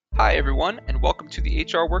Hi, everyone, and welcome to the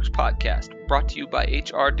HR Works podcast, brought to you by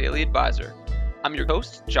HR Daily Advisor. I'm your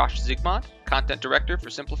host, Josh Zigmond, Content Director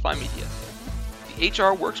for Simplify Media. The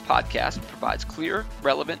HR Works podcast provides clear,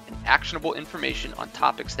 relevant, and actionable information on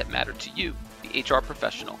topics that matter to you, the HR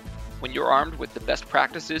professional. When you're armed with the best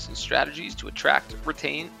practices and strategies to attract,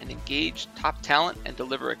 retain, and engage top talent and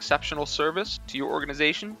deliver exceptional service to your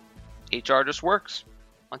organization, HR just works.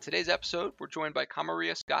 On today's episode, we're joined by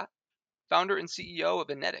Kamaria Scott, founder and CEO of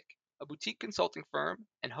Enetic, a boutique consulting firm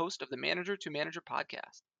and host of the Manager to Manager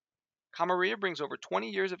podcast. Kamaria brings over 20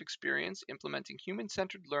 years of experience implementing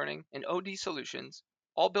human-centered learning and OD solutions,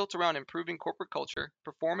 all built around improving corporate culture,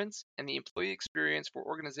 performance, and the employee experience for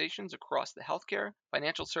organizations across the healthcare,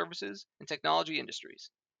 financial services, and technology industries.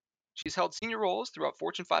 She's held senior roles throughout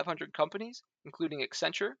Fortune 500 companies, including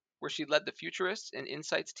Accenture, where she led the Futurists and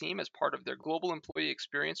Insights team as part of their Global Employee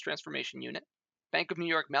Experience Transformation Unit, Bank of New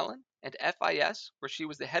York Mellon, and FIS, where she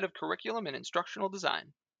was the head of curriculum and instructional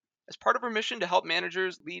design. As part of her mission to help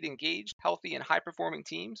managers lead engaged, healthy, and high-performing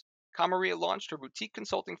teams, Kamaria launched her boutique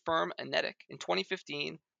consulting firm Enetic in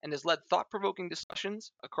 2015 and has led thought-provoking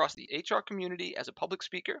discussions across the HR community as a public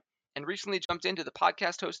speaker, and recently jumped into the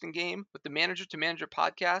podcast hosting game with the Manager to Manager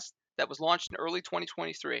podcast that was launched in early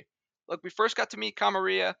 2023. Look, we first got to meet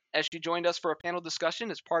Kamaria as she joined us for a panel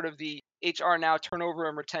discussion as part of the HR Now Turnover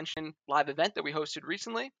and Retention live event that we hosted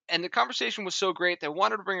recently. And the conversation was so great that I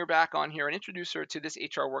wanted to bring her back on here and introduce her to this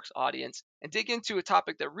HR Works audience and dig into a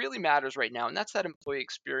topic that really matters right now, and that's that employee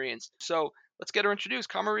experience. So let's get her introduced.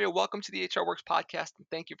 Kamaria, welcome to the HR Works podcast, and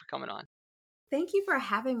thank you for coming on. Thank you for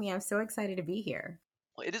having me. I'm so excited to be here.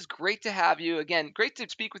 Well, it is great to have you again. Great to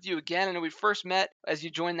speak with you again. I know we first met as you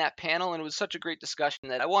joined that panel, and it was such a great discussion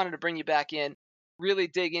that I wanted to bring you back in, really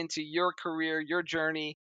dig into your career, your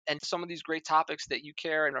journey, and some of these great topics that you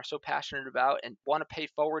care and are so passionate about and want to pay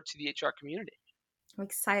forward to the HR community. I'm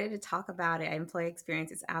excited to talk about it. Employee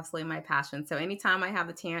experience is absolutely my passion. So anytime I have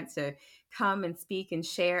the chance to come and speak and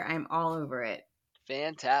share, I'm all over it.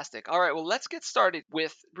 Fantastic. All right, well, let's get started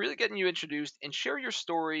with really getting you introduced and share your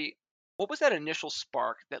story. What was that initial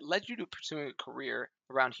spark that led you to pursuing a career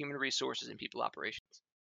around human resources and people operations?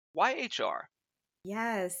 Why HR?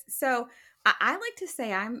 Yes. So I like to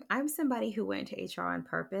say I'm somebody who went into HR on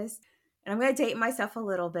purpose. And I'm going to date myself a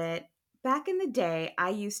little bit. Back in the day, I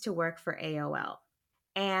used to work for AOL.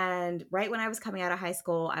 And right when I was coming out of high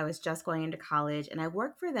school, I was just going into college, and I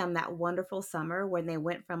worked for them that wonderful summer when they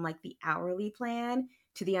went from like the hourly plan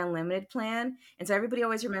to the unlimited plan. And so everybody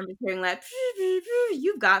always remembers hearing that,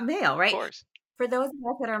 you've got mail, Of right? course. For those of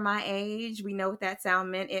us that are my age, we know what that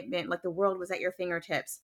sound meant. It meant like the world was at your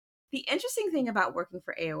fingertips. The interesting thing about working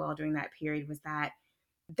for AOL during that period was that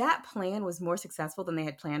that plan was more successful than they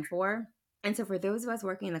had planned for. And so for those of us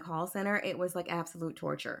working in the call center, it was like absolute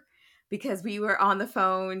torture because we were on the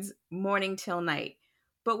phones morning till night.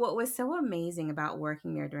 But what was so amazing about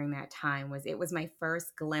working there during that time was it was my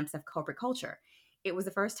first glimpse of corporate culture. It was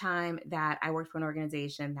the first time that I worked for an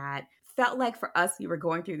organization that felt like for us, we were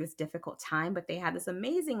going through this difficult time, but they had this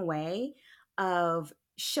amazing way of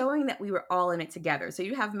showing that we were all in it together. So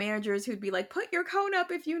you have managers who'd be like, put your cone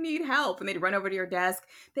up if you need help. And they'd run over to your desk.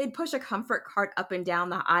 They'd push a comfort cart up and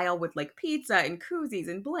down the aisle with like pizza and koozies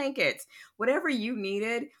and blankets, whatever you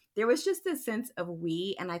needed. There was just this sense of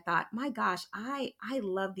we. And I thought, my gosh, I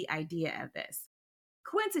love the idea of this.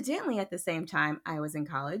 Coincidentally, at the same time, I was in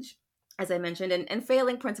college, as I mentioned, and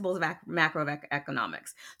failing principles of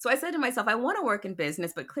macroeconomics. So I said to myself, I want to work in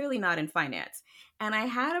business, but clearly not in finance. And I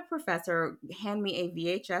had a professor hand me a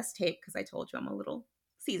VHS tape, because I told you I'm a little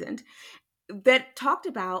seasoned, that talked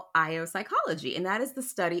about IO psychology, and that is the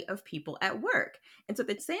study of people at work. And so at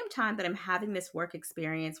the same time that I'm having this work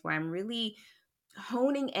experience where I'm really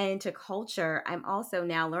honing into culture, I'm also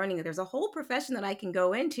now learning that there's a whole profession that I can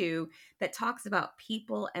go into that talks about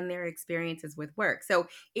people and their experiences with work. So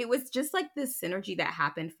it was just like this synergy that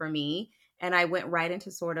happened for me. And I went right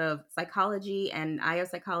into sort of psychology and IO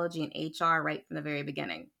psychology and HR right from the very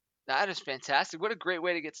beginning. That is fantastic. What a great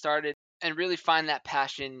way to get started and really find that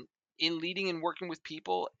passion in leading and working with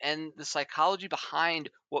people and the psychology behind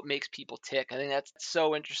what makes people tick. I think that's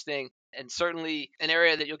so interesting and certainly an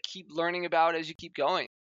area that you'll keep learning about as you keep going.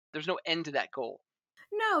 There's no end to that goal.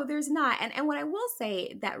 No, there's not. And what I will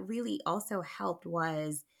say that really also helped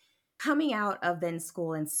was coming out of then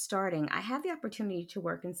school and starting, I had the opportunity to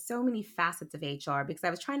work in so many facets of HR because I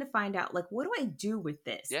was trying to find out, like, what do I do with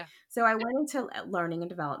this? Yeah. So I went into learning and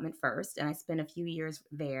development first, and I spent a few years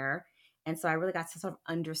there. And so I really got to sort of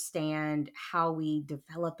understand how we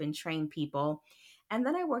develop and train people. And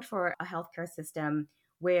then I worked for a healthcare system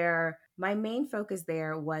where my main focus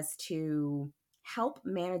there was to help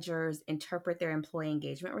managers interpret their employee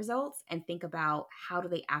engagement results and think about how do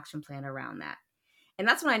they action plan around that. And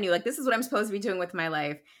that's when I knew, like, this is what I'm supposed to be doing with my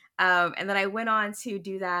life. And then I went on to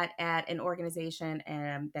do that at an organization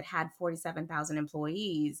that had 47,000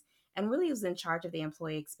 employees and really was in charge of the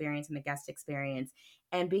employee experience and the guest experience.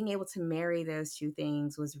 And being able to marry those two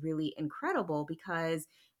things was really incredible because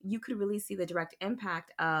you could really see the direct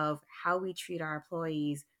impact of how we treat our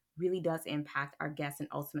employees really does impact our guests and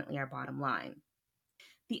ultimately our bottom line.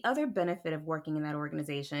 The other benefit of working in that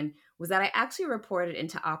organization was that I actually reported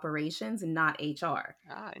into operations and not HR.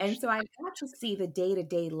 Ah, And so interesting. I got to see the day to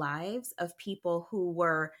day lives of people who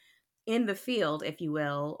were in the field, if you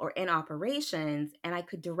will, or in operations, and I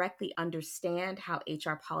could directly understand how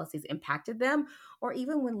HR policies impacted them, or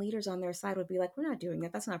even when leaders on their side would be like, "We're not doing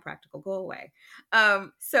that. That's not practical. Go away."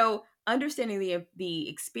 So understanding the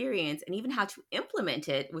experience and even how to implement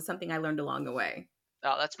it was something I learned along the way.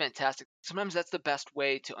 Oh, that's fantastic. Sometimes that's the best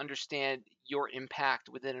way to understand your impact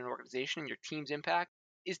within an organization, your team's impact,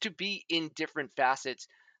 is to be in different facets,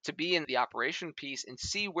 to be in the operation piece and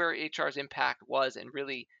see where HR's impact was and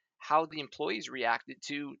really how the employees reacted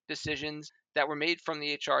to decisions that were made from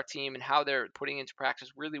the HR team and how they're putting into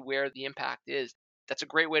practice really where the impact is. That's a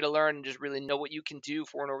great way to learn and just really know what you can do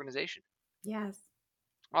for an organization. Yes.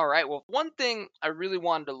 All right. Well, one thing I really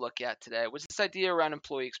wanted to look at today was this idea around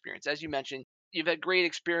employee experience. As you mentioned, you've had great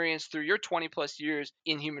experience through your 20 plus years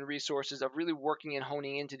in human resources of really working and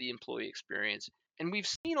honing into the employee experience. And we've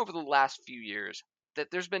seen over the last few years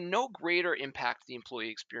that there's been no greater impact to the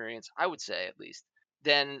employee experience, I would say at least,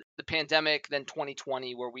 than the pandemic, than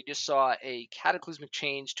 2020, where we just saw a cataclysmic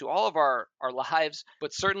change to all of our lives,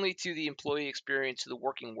 but certainly to the employee experience, to the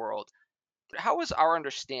working world. How has our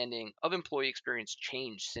understanding of employee experience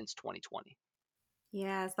changed since 2020?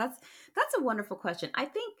 Yes, that's a wonderful question. I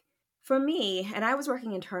think for me, and I was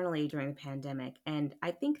working internally during the pandemic, and I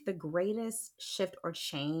think the greatest shift or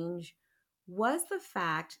change was the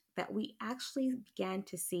fact that we actually began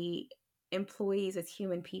to see employees as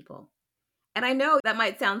human people. And I know that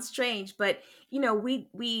might sound strange, but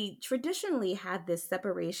we traditionally had this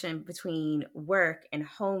separation between work and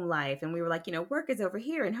home life, and we were like, work is over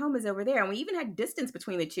here and home is over there, and we even had distance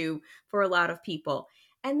between the two for a lot of people.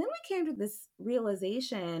 And then we came to this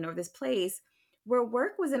realization or this place where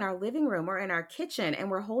work was in our living room or in our kitchen,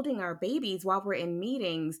 and we're holding our babies while we're in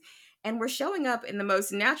meetings, and we're showing up in the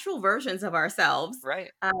most natural versions of ourselves. Right.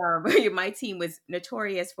 My team was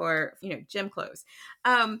notorious for gym clothes,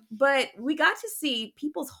 but we got to see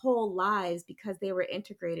people's whole lives because they were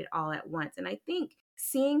integrated all at once. And I think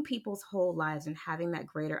seeing people's whole lives and having that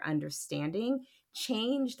greater understanding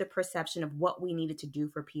changed the perception of what we needed to do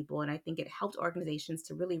for people. And I think it helped organizations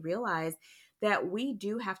to really realize that we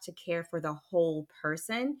do have to care for the whole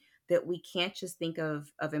person, that we can't just think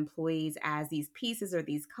of employees as these pieces or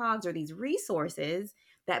these cogs or these resources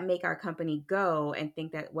that make our company go, and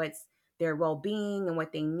think that what's their well-being and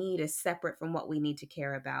what they need is separate from what we need to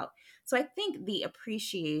care about. So I think the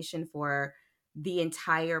appreciation for the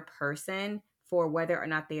entire person, for whether or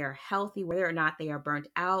not they are healthy, whether or not they are burnt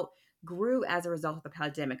out, grew as a result of the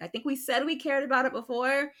pandemic. I think we said we cared about it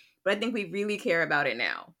before, but I think we really care about it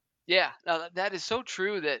now. Yeah, no, that is so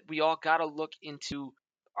true that we all got to look into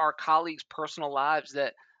our colleagues' personal lives.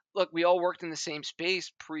 That, look, we all worked in the same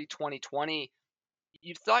space pre 2020.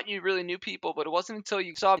 You thought you really knew people, but it wasn't until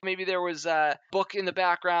you saw maybe there was a book in the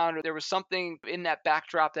background or there was something in that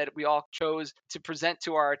backdrop that we all chose to present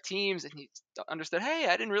to our teams, and you understood, hey,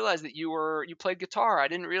 I didn't realize that you played guitar. I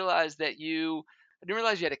didn't realize you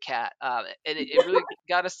had a cat. And it really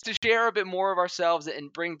got us to share a bit more of ourselves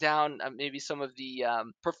and bring down maybe some of the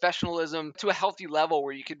professionalism to a healthy level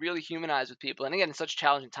where you could really humanize with people. And again, in such a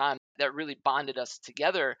challenging time, that really bonded us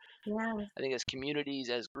together, Yeah. I think, as communities,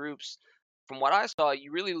 as groups. From what I saw,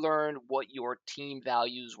 you really learned what your team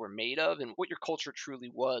values were made of and what your culture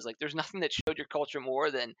truly was. Like, there's nothing that showed your culture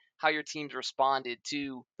more than how your teams responded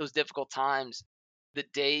to those difficult times, the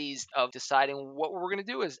days of deciding what we're going to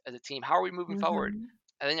do as a team. How are we moving forward? Mhm.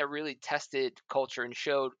 I think it really tested culture and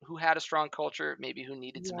showed who had a strong culture, maybe who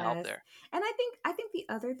needed some help Yes. there. And I think the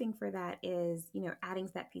other thing for that is, adding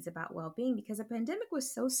to that piece about well-being, because the pandemic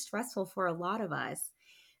was so stressful for a lot of us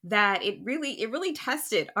that it really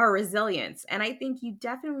tested our resilience. And I think you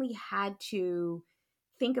definitely had to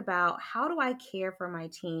think about, how do I care for my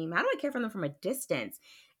team? How do I care for them from a distance?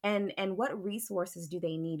 And what resources do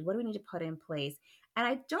they need? What do we need to put in place? And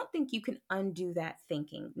I don't think you can undo that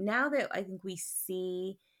thinking. Now that I think we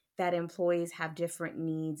see that employees have different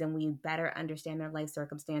needs and we better understand their life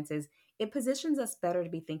circumstances, it positions us better to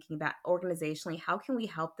be thinking about organizationally, how can we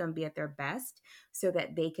help them be at their best so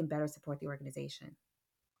that they can better support the organization?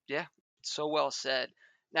 Yeah. So well said.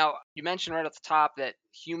 Now, you mentioned right at the top that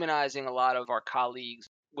humanizing a lot of our colleagues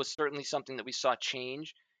was certainly something that we saw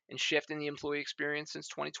change and shift in the employee experience since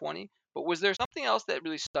 2020. But was there something else that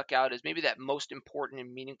really stuck out as maybe that most important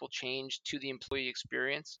and meaningful change to the employee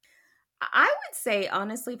experience? I would say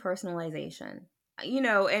honestly personalization.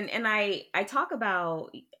 And I talk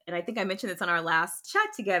about, and I think I mentioned this on our last chat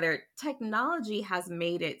together, technology has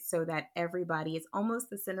made it so that everybody is almost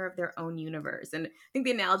the center of their own universe. And I think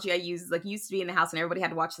the analogy I use is like you used to be in the house and everybody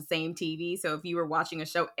had to watch the same TV. So if you were watching a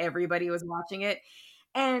show, everybody was watching it.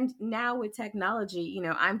 And now with technology,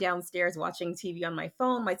 I'm downstairs watching TV on my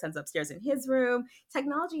phone. My son's upstairs in his room.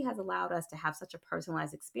 Technology has allowed us to have such a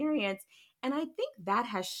personalized experience. And I think that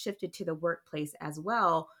has shifted to the workplace as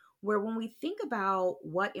well, where when we think about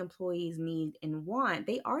what employees need and want,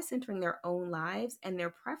 they are centering their own lives and their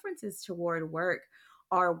preferences toward work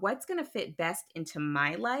are what's going to fit best into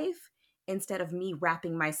my life instead of me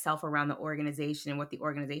wrapping myself around the organization and what the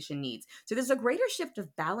organization needs. So there's a greater shift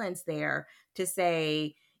of balance there to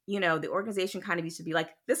say, the organization kind of used to be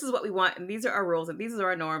like, this is what we want, and these are our rules, and these are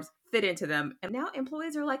our norms, fit into them. And now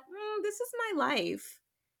employees are like, this is my life.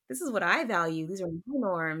 This is what I value. These are my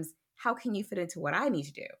norms. How can you fit into what I need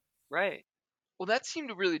to do? Right. Well, that seemed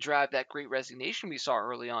to really drive that great resignation we saw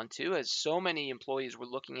early on too, as so many employees were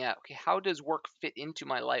looking at, okay, how does work fit into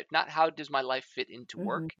my life? Not how does my life fit into Hmm.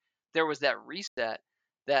 work. There was that reset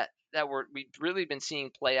that we've really been seeing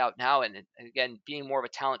play out now, and again, being more of a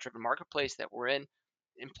talent-driven marketplace that we're in,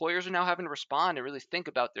 employers are now having to respond and really think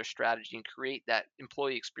about their strategy and create that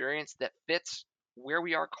employee experience that fits where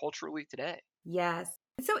we are culturally today. Yes.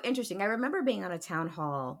 It's so interesting. I remember being on a town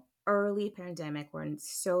hall early pandemic when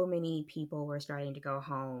so many people were starting to go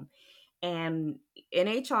home. And in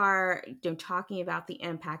HR, talking about the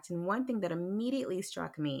impact. And one thing that immediately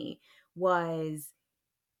struck me was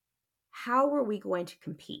how are we going to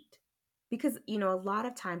compete? Because, a lot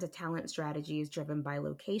of times a talent strategy is driven by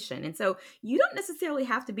location. And so you don't necessarily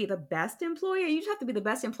have to be the best employer. You just have to be the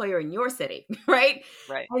best employer in your city, right?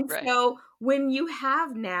 Right, And right. so when you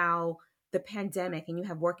have now the pandemic and you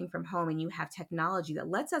have working from home and you have technology that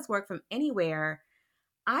lets us work from anywhere,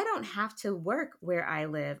 I don't have to work where I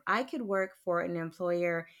live. I could work for an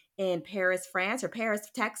employer in Paris, France, or Paris,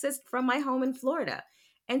 Texas from my home in Florida.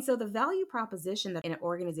 And so the value proposition that an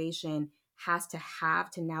organization has to have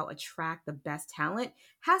to now attract the best talent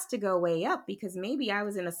has to go way up because maybe I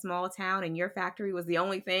was in a small town and your factory was the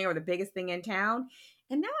only thing or the biggest thing in town.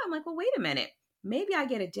 And now I'm like, well, wait a minute. Maybe I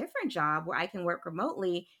get a different job where I can work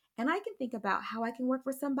remotely and I can think about how I can work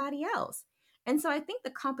for somebody else. And so I think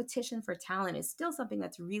the competition for talent is still something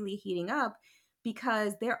that's really heating up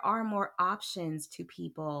because there are more options to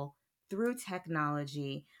people through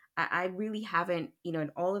technology. I really haven't,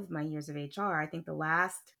 in all of my years of HR, I think the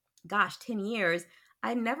last, 10 years,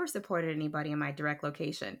 I never supported anybody in my direct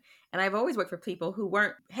location. And I've always worked for people who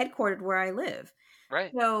weren't headquartered where I live.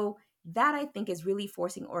 Right. So that I think is really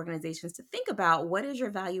forcing organizations to think about what is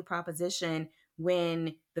your value proposition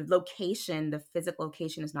when the physical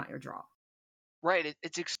location is not your draw. Right.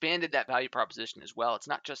 It's expanded that value proposition as well. It's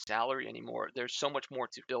not just salary anymore. There's so much more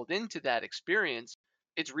to build into that experience.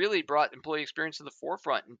 It's really brought employee experience to the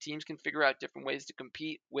forefront, and teams can figure out different ways to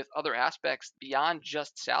compete with other aspects beyond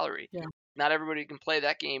just salary. Yeah. Not everybody can play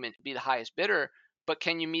that game and be the highest bidder, but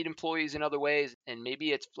can you meet employees in other ways? And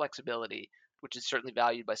maybe it's flexibility, which is certainly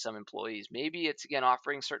valued by some employees. Maybe it's, again,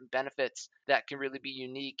 offering certain benefits that can really be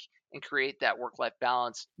unique and create that work life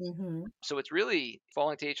balance. Hmm. So it's really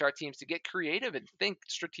falling to HR teams to get creative and think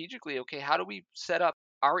strategically, okay, how do we set up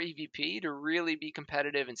our EVP to really be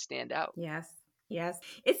competitive and stand out? Yes. Yes.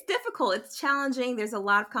 It's difficult. It's challenging. There's a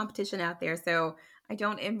lot of competition out there. So I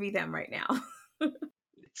don't envy them right now. It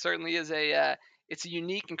certainly is it's a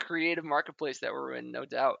unique and creative marketplace that we're in, no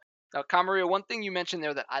doubt. Now, Kamaria, one thing you mentioned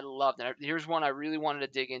there that I loved, and here's one I really wanted to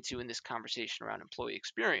dig into in this conversation around employee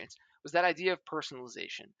experience, was that idea of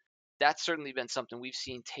personalization. That's certainly been something we've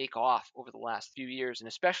seen take off over the last few years, and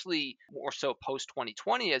especially more so post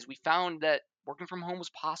 2020, as we found that working from home was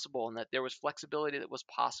possible and that there was flexibility that was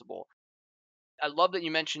possible. I love that you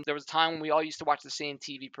mentioned there was a time when we all used to watch the same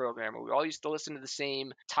TV program, or we all used to listen to the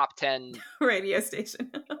same top 10 Radio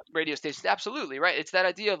station. radio stations. Absolutely, right. It's that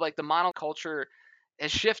idea of like the monoculture has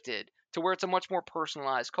shifted to where it's a much more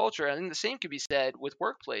personalized culture. I think the same could be said with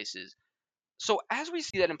workplaces. So as we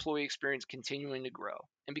see that employee experience continuing to grow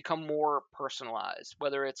and become more personalized,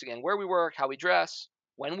 whether it's again where we work, how we dress,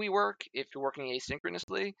 when we work, if you're working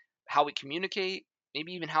asynchronously, how we communicate,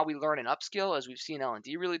 maybe even how we learn and upskill as we've seen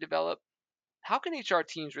L&D really develop, how can HR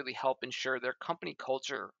teams really help ensure their company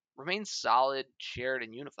culture remains solid, shared,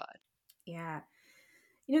 and unified? Yeah.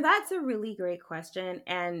 That's a really great question.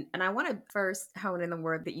 And I want to first hone in the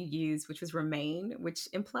word that you used, which was remain, which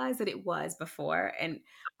implies that it was before. And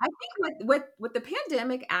I think what the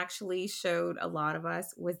pandemic actually showed a lot of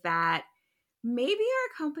us was that maybe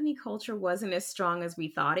our company culture wasn't as strong as we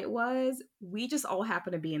thought it was. We just all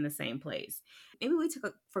happen to be in the same place. Maybe we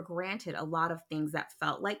took for granted a lot of things that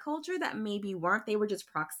felt like culture that maybe weren't. They were just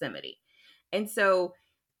proximity. And so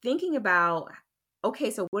thinking about,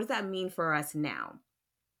 okay, so what does that mean for us now?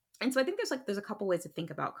 And so I think there's a couple ways to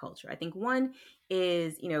think about culture. I think one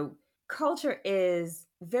is, culture is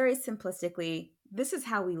very simplistically, this is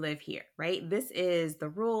how we live here, right? This is the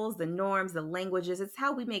rules, the norms, the languages. It's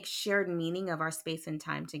how we make shared meaning of our space and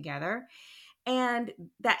time together. And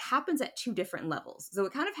that happens at two different levels. So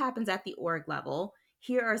it kind of happens at the org level.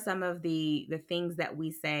 Here are some of the things that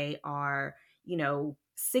we say are,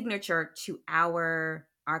 signature to our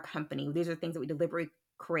company. These are things that we deliberately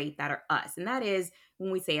create that are us. And that is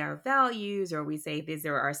when we say our values or we say these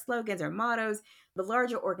are our slogans or mottos, the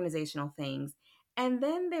larger organizational things. And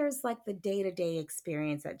then there's like the day-to-day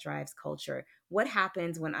experience that drives culture. What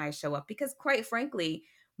happens when I show up? Because quite frankly,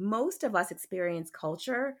 most of us experience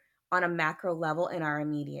culture on a macro level in our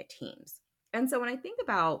immediate teams. And so when I think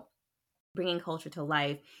about bringing culture to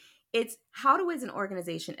life, it's how do we as an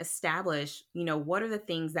organization establish, what are the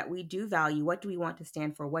things that we do value? What do we want to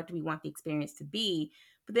stand for? What do we want the experience to be?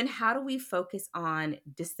 But then how do we focus on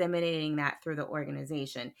disseminating that through the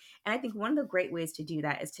organization? And I think one of the great ways to do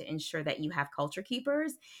that is to ensure that you have culture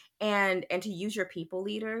keepers and to use your people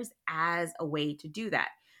leaders as a way to do that.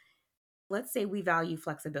 Let's say we value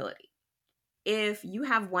flexibility. If you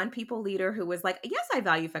have one people leader who is like, yes, I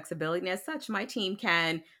value flexibility, and as such, my team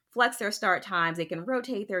can flex their start times, they can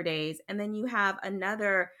rotate their days, and then you have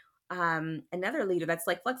another leader that's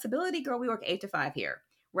like, flexibility, girl, we work 8 to 5 here,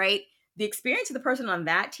 right? The experience of the person on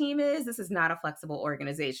that team is this is not a flexible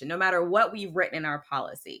organization, no matter what we've written in our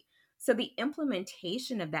policy. So the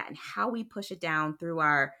implementation of that and how we push it down through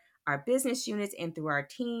our business units and through our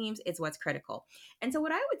teams is what's critical. And so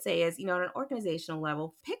what I would say is, on an organizational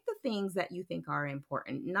level, pick the things that you think are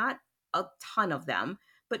important, not a ton of them,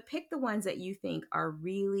 but pick the ones that you think are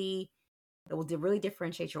really that will really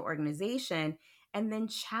differentiate your organization, and then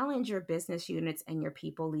challenge your business units and your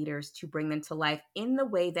people leaders to bring them to life in the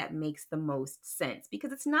way that makes the most sense,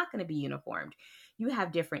 because it's not going to be uniformed. You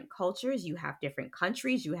have different cultures, you have different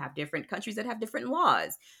countries, you have different countries that have different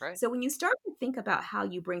laws. Right. So when you start to think about how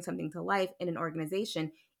you bring something to life in an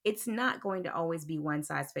organization, it's not going to always be one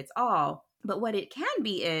size fits all. But what it can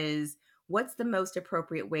be is, what's the most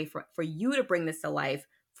appropriate way for you to bring this to life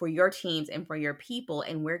for your teams and for your people,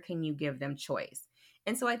 and where can you give them choice?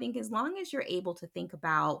 And so I think as long as you're able to think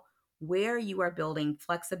about where you are building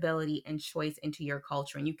flexibility and choice into your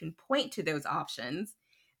culture, and you can point to those options,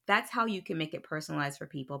 that's how you can make it personalized for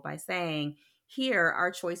people by saying, here, our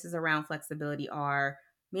choices around flexibility are,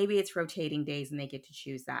 maybe it's rotating days and they get to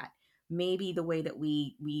choose that. Maybe the way that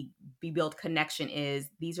we build connection is,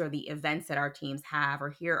 these are the events that our teams have, or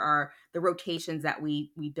here are the rotations that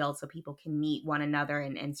we build so people can meet one another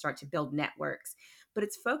and start to build networks. But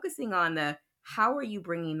it's focusing on the, how are you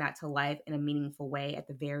bringing that to life in a meaningful way at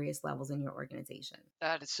the various levels in your organization?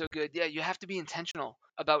 That is so good. Yeah, you have to be intentional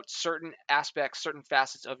about certain aspects, certain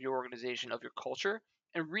facets of your organization, of your culture,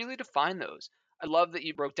 and really define those. I love that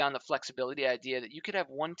you broke down the flexibility idea, that you could have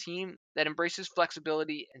one team that embraces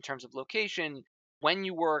flexibility in terms of location, when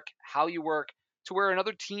you work, how you work, to where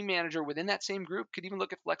another team manager within that same group could even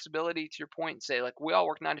look at flexibility, to your point, and say, like, we all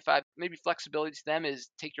work 9 to 5. Maybe flexibility to them is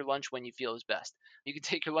take your lunch when you feel is best. You can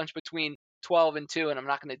take your lunch between 12 and 2, and I'm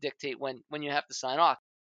not going to dictate when you have to sign off.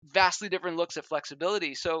 Vastly different looks at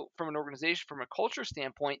flexibility. So, from an organization, from a culture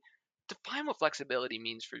standpoint, define what flexibility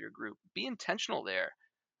means for your group. Be intentional there.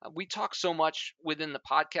 We talk so much within the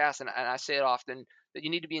podcast, and I say it often, that you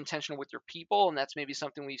need to be intentional with your people, and that's maybe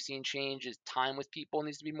something we've seen change. Is time with people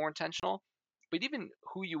needs to be more intentional. But even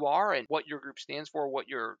who you are and what your group stands for, what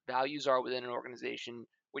your values are within an organization,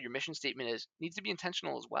 what your mission statement is, needs to be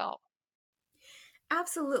intentional as well.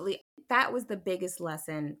 Absolutely. That was the biggest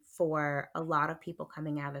lesson for a lot of people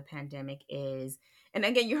coming out of the pandemic is, and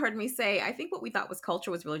again, you heard me say, I think what we thought was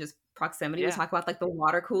culture was really just proximity. We Yeah. talk about like the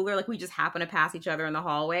water cooler, like we just happen to pass each other in the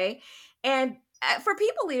hallway. And for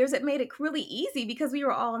people leaders, it made it really easy because we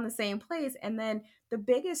were all in the same place. And then the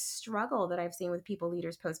biggest struggle that I've seen with people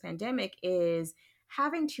leaders post pandemic is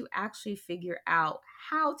having to actually figure out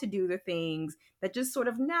how to do the things that just sort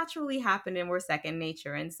of naturally happened and were second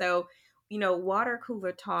nature. And so water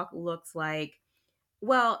cooler talk looks like,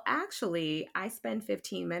 well, actually, I spend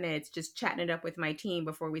 15 minutes just chatting it up with my team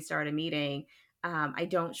before we start a meeting. I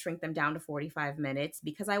don't shrink them down to 45 minutes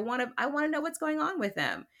because I want to know what's going on with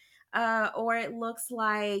them. Or it looks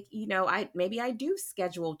like, I do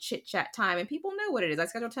schedule chit chat time and people know what it is. I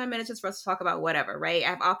schedule 10 minutes just for us to talk about whatever, right? I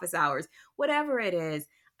have office hours, whatever it is.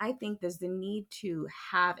 I think there's the need to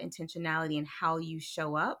have intentionality in how you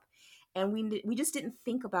show up. And we just didn't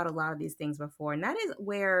think about a lot of these things before. And that is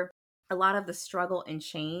where a lot of the struggle and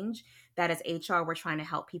change that as HR we're trying to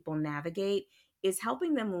help people navigate is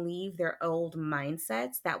helping them leave their old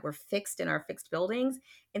mindsets that were fixed in our fixed buildings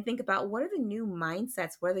and think about what are the new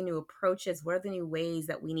mindsets, what are the new approaches, what are the new ways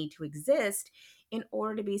that we need to exist in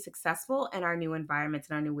order to be successful in our new environments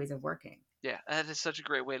and our new ways of working. Yeah, that is such a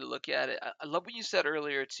great way to look at it. I love what you said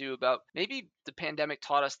earlier too about maybe the pandemic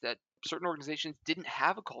taught us that certain organizations didn't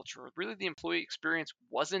have a culture. Really, the employee experience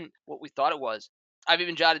wasn't what we thought it was. I've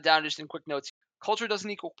even jotted down just in quick notes. Culture doesn't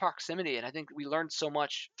equal proximity, and I think we learned so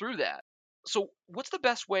much through that. So, what's the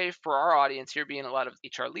best way for our audience here, being a lot of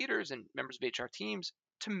HR leaders and members of HR teams,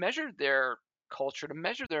 to measure their culture, to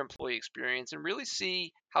measure their employee experience, and really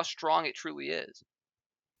see how strong it truly is?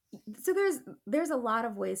 So there's a lot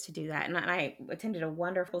of ways to do that, and I attended a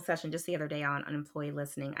wonderful session just the other day on employee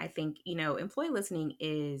listening. I think employee listening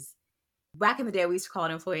is, back in the day we used to call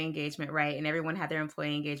it employee engagement, right? And everyone had their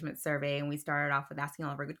employee engagement survey, and we started off with asking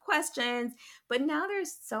all of our good questions. But now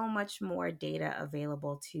there's so much more data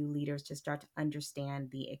available to leaders to start to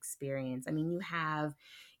understand the experience. I mean, you have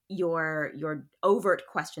your overt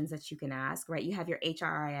questions that you can ask, right? You have your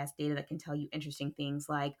HRIS data that can tell you interesting things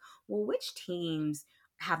like, well, which teams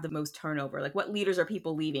have the most turnover? Like, what leaders are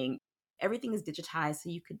people leaving? Everything is digitized, so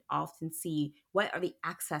you could often see what are they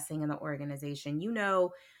accessing in the organization.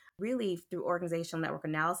 Really through organizational network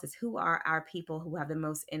analysis, who are our people who have the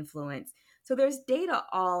most influence. So there's data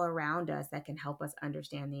all around us that can help us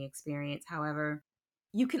understand the experience. However,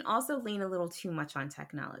 you can also lean a little too much on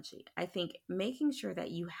technology. I think making sure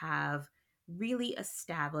that you have really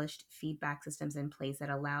established feedback systems in place that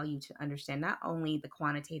allow you to understand not only the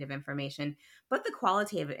quantitative information, but the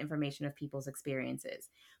qualitative information of people's experiences.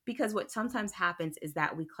 Because what sometimes happens is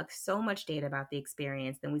that we collect so much data about the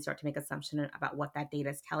experience, then we start to make assumptions about what that data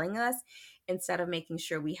is telling us, instead of making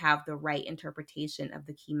sure we have the right interpretation of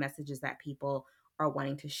the key messages that people are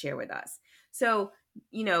wanting to share with us. So,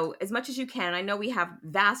 as much as you can, I know we have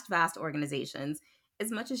vast organizations. As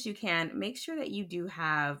much as you can, make sure that you do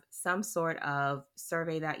have some sort of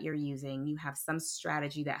survey that you're using. You have some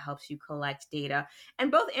strategy that helps you collect data, and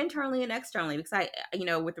both internally and externally. Because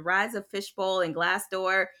with the rise of Fishbowl and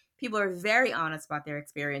Glassdoor, people are very honest about their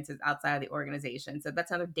experiences outside of the organization. So that's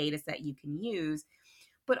another data set you can use.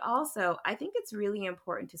 But also, I think it's really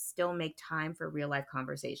important to still make time for real life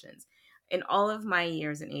conversations. In all of my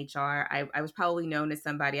years in HR, I was probably known as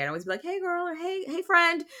somebody. I'd always be like, "Hey, girl," or "Hey,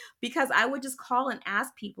 friend," because I would just call and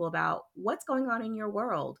ask people about what's going on in your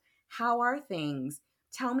world. How are things?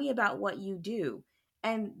 Tell me about what you do.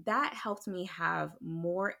 And that helped me have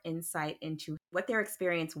more insight into what their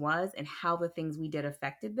experience was and how the things we did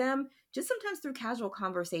affected them, just sometimes through casual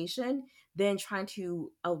conversation, than trying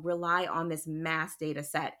to rely on this mass data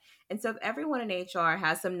set. And so if everyone in HR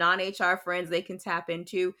has some non-HR friends they can tap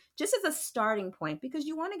into just as a starting point, because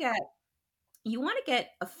you want to get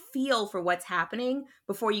a feel for what's happening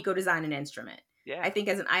before you go design an instrument. Yeah. I think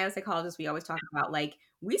as an IO psychologist, we always talk about, like,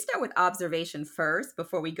 we start with observation first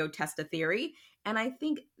before we go test a theory. And I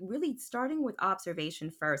think really starting with observation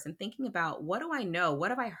first and thinking about, what do I know? What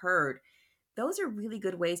have I heard? Those are really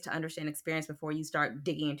good ways to understand experience before you start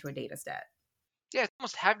digging into a data set. Yeah, it's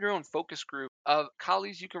almost have your own focus group of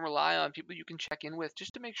colleagues you can rely on, people you can check in with,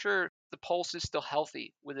 just to make sure the pulse is still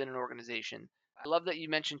healthy within an organization. I love that you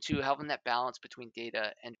mentioned too having that balance between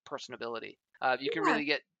data and personability. You can Yeah.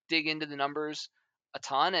 really dig into the numbers a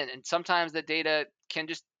ton, and sometimes the data can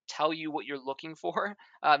just tell you what you're looking for.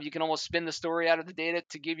 You can almost spin the story out of the data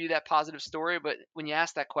to give you that positive story. But when you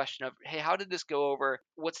ask that question of, hey, how did this go over?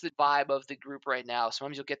 What's the vibe of the group right now?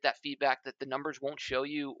 Sometimes you'll get that feedback that the numbers won't show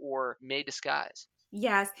you or may disguise.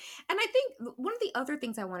 Yes. And I think one of the other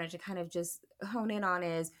things I wanted to kind of just hone in on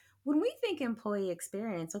is, when we think employee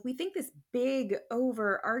experience, like, we think this big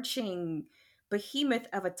overarching behemoth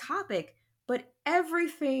of a topic, but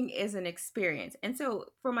everything is an experience. And so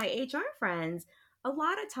for my HR friends, a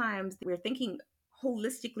lot of times we're thinking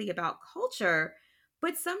holistically about culture,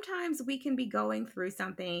 but sometimes we can be going through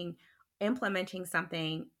something, implementing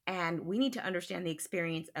something, and we need to understand the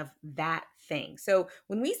experience of that thing. So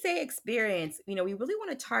when we say experience, we really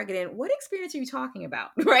want to target in, what experience are you talking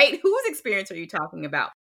about, right? Whose experience are you talking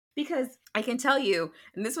about? Because I can tell you,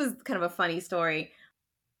 and this was kind of a funny story.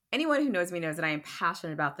 Anyone who knows me knows that I am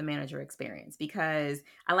passionate about the manager experience because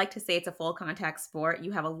I like to say it's a full contact sport.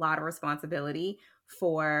 You have a lot of responsibility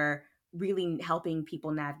for really helping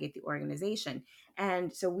people navigate the organization.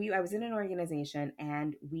 And so I was in an organization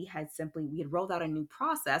and we had rolled out a new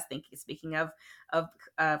process, speaking of of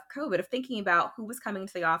COVID, of thinking about who was coming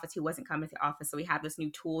to the office, who wasn't coming to the office. So we had this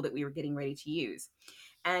new tool that we were getting ready to use.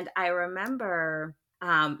 And I remember,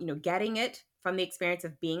 getting it from the experience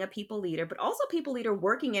of being a people leader, but also people leader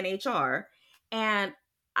working in HR. And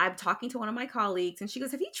I'm talking to one of my colleagues, and she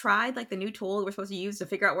goes, "Have you tried like the new tool we're supposed to use to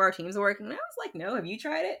figure out where our teams are working?" And I was like, "No, have you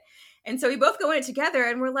tried it?" And so we both go in it together,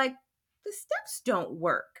 and we're like, "The steps don't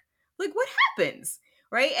work. Like, what happens?"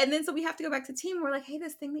 Right. And then so we have to go back to the team. And we're like, "Hey,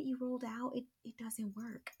 this thing that you rolled out, it doesn't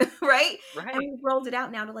work." Right. And Right. we rolled it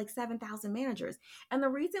out now to like 7,000 managers. And the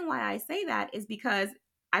reason why I say that is because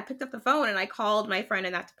I picked up the phone and I called my friend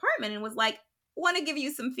in that department and was like, "Want to give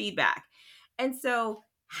you some feedback." And so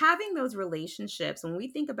having those relationships, when we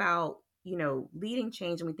think about, leading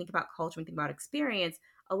change and we think about culture, we think about experience,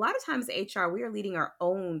 a lot of times HR, we are leading our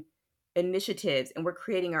own initiatives and we're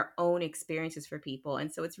creating our own experiences for people.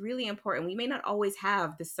 And so it's really important. We may not always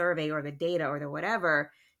have the survey or the data or the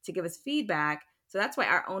whatever to give us feedback. So that's why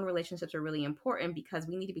our own relationships are really important, because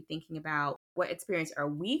we need to be thinking about what experience are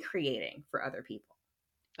we creating for other people.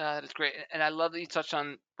 That's great. And I love that you touched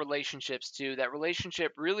on relationships too. That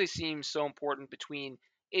relationship really seems so important between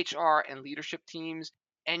HR and leadership teams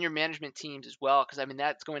and your management teams as well. Because I mean,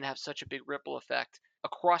 that's going to have such a big ripple effect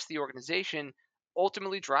across the organization,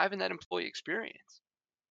 ultimately driving that employee experience.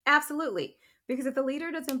 Absolutely. Because if the leader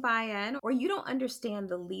doesn't buy in or you don't understand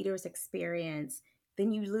the leader's experience,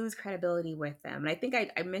 then you lose credibility with them. And I think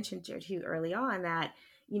I mentioned to you early on that,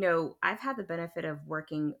 I've had the benefit of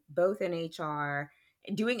working both in HR,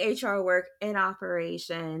 doing HR work in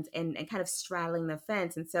operations, and kind of straddling the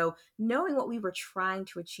fence. And so knowing what we were trying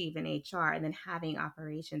to achieve in HR and then having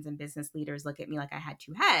operations and business leaders look at me like I had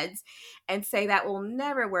two heads and say that will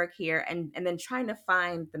never work here, and then trying to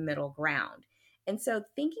find the middle ground. And so,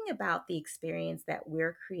 thinking about the experience that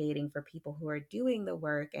we're creating for people who are doing the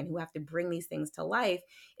work and who have to bring these things to life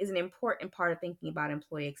is an important part of thinking about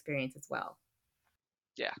employee experience as well.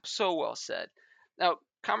 Yeah, so well said. Now,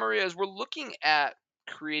 Kamaria, as we're looking at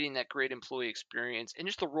creating that great employee experience and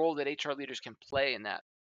just the role that HR leaders can play in that,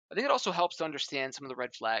 I think it also helps to understand some of the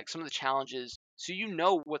red flags, some of the challenges, so you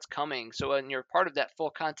know what's coming. So when you're part of that full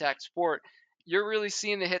contact sport, you're really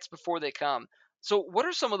seeing the hits before they come. So what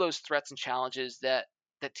are some of those threats and challenges that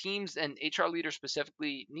teams and HR leaders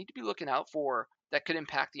specifically need to be looking out for that could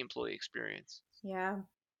impact the employee experience? Yeah.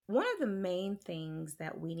 One of the main things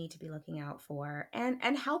that we need to be looking out for, and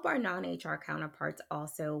help our non-HR counterparts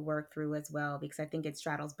also work through as well, because I think it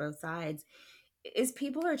straddles both sides, is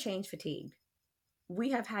people are change fatigued. We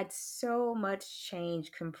have had so much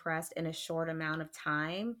change compressed in a short amount of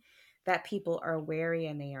time that people are wary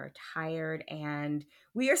and they are tired, and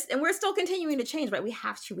we're still continuing to change, right? We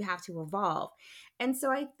have to evolve. And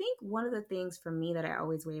so I think one of the things for me that I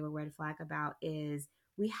always wave a red flag about is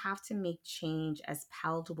we have to make change as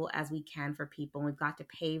palatable as we can for people. We've got to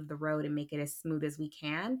pave the road and make it as smooth as we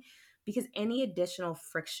can, because any additional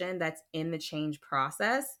friction that's in the change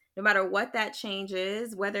process, no matter what that change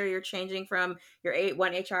is, whether you're changing from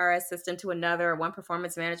one HRS system to another, or one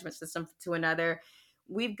performance management system to another,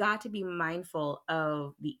 we've got to be mindful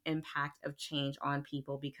of the impact of change on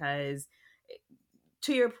people. Because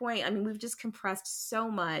to your point, I mean, we've just compressed so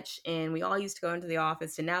much, and we all used to go into the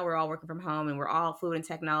office, and now we're all working from home, and we're all fluid in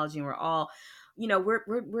technology, and we're all,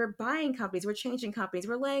 we're buying companies, we're changing companies,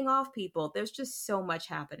 we're laying off people. There's just so much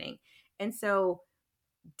happening. And so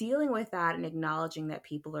dealing with that and acknowledging that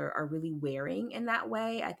people are really wearing in that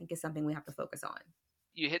way, I think is something we have to focus on.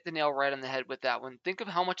 You hit the nail right on the head with that one. Think of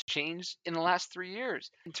how much changed in the last 3 years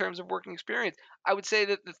in terms of working experience. I would say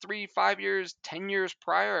that the 5 years, 10 years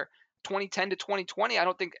prior, 2010 to 2020, I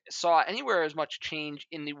don't think saw anywhere as much change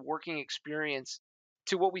in the working experience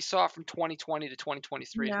to what we saw from 2020 to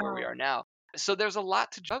 2023 is where we No. are now. So there's a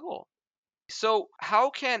lot to juggle. So how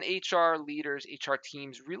can HR leaders, HR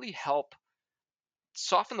teams really help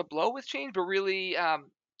soften the blow with change, but really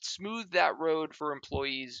smooth that road for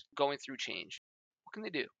employees going through change? What can they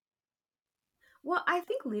do? Well, I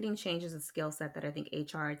think leading change is a skill set that I think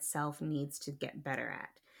HR itself needs to get better at.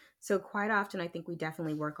 So quite often, I think we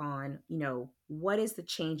definitely work on, what is the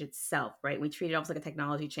change itself, right? We treat it almost like a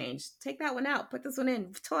technology change. Take that one out, put this one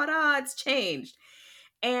in. Ta-da, it's changed.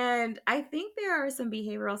 And I think there are some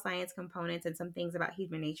behavioral science components and some things about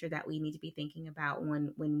human nature that we need to be thinking about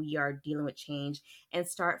when we are dealing with change, and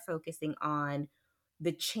start focusing on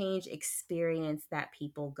the change experience that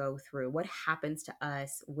people go through. What happens to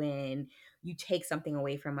us when you take something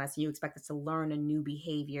away from us and you expect us to learn a new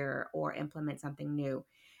behavior or implement something new?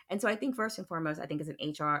 And so I think first and foremost, I think as an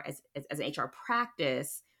HR, as an HR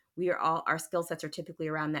practice, we are all, our skill sets are typically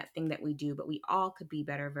around that thing that we do, but we all could be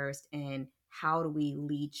better versed in how do we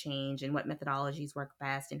lead change and what methodologies work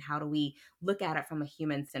best and how do we look at it from a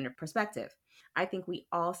human centered perspective. I think we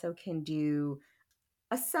also can do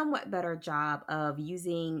a somewhat better job of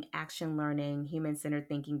using action learning, human centered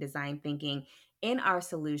thinking, design thinking in our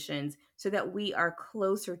solutions so that we are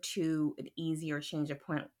closer to an easier change of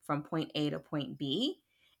point from point A to point B.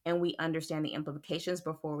 And we understand the implications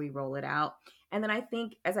before we roll it out. And then I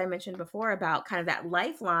think, as I mentioned before, about kind of that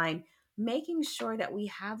lifeline, making sure that we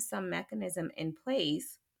have some mechanism in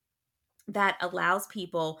place that allows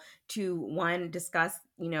people to one discuss,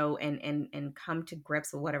 and come to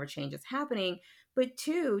grips with whatever change is happening, but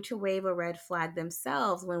two, to wave a red flag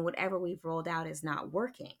themselves when whatever we've rolled out is not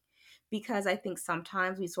working. Because I think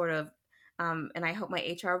sometimes we sort of, and I hope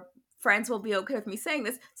my HR friends will be okay with me saying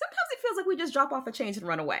this, sometimes it feels like we just drop off a change and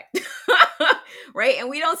run away. Right, and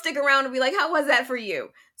we don't stick around and be like, how was that for you?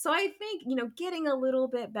 So I think, getting a little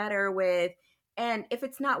bit better with, and if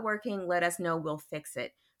it's not working, let us know, we'll fix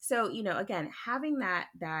it. So, again, having that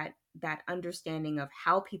understanding of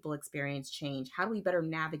how people experience change, how do we better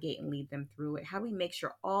navigate and lead them through it? How do we make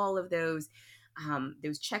sure all of those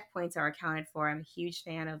checkpoints are accounted for? I'm a huge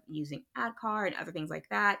fan of using ADKAR and other things like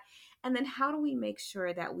that. And then how do we make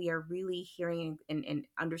sure that we are really hearing and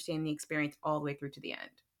understanding the experience all the way through to the end?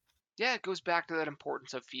 Yeah, it goes back to that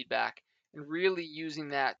importance of feedback and really using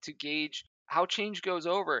that to gauge how change goes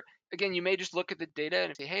over. Again, you may just look at the data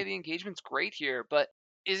and say, hey, the engagement's great here, but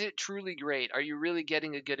is it truly great? Are you really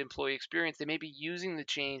getting a good employee experience? They may be using the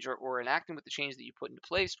change or enacting with the change that you put into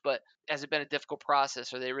place, but has it been a difficult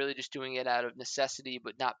process? Are they really just doing it out of necessity,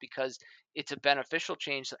 but not because it's a beneficial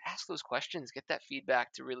change? So ask those questions, get that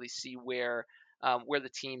feedback to really see where the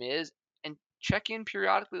team is, and check in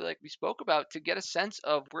periodically, like we spoke about, to get a sense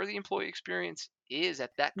of where the employee experience is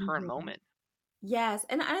at that current Mhm. moment. Yes,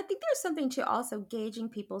 and I think there's something to also gauging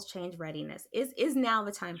people's change readiness. Is now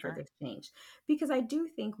the time for Sure. this change? Because I do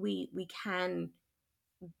think we can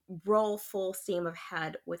roll full steam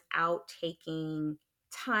ahead without taking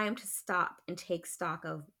time to stop and take stock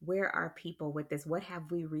of where are people with this, what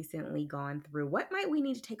have we recently gone through, what might we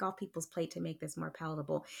need to take off people's plate to make this more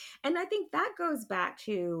palatable. And I think that goes back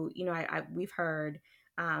to, we've heard,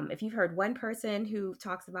 if you've heard one person who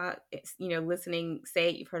talks about listening say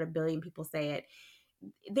it, you've heard a billion people say it.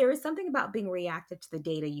 There is something about being reactive to the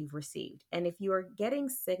data you've received. And if you are getting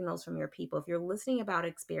signals from your people, if you're listening about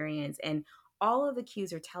experience and all of the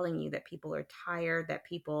cues are telling you that people are tired, that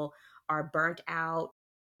people are burnt out,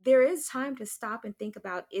 there is time to stop and think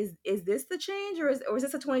about, is this the change, or is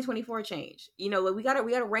this a 2024 change? Like, we gotta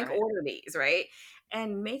rank Right. order these, right?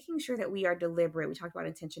 And making sure that we are deliberate. We talked about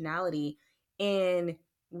intentionality in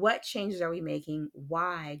what changes are we making?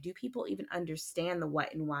 Why? Do people even understand the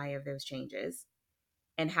what and why of those changes?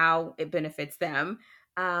 And how it benefits them,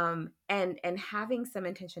 and having some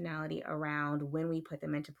intentionality around when we put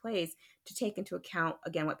them into place to take into account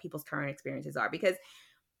again what people's current experiences are. Because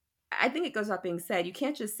I think it goes without being said, you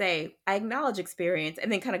can't just say I acknowledge experience and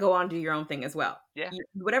then kind of go on and do your own thing as well. Yeah.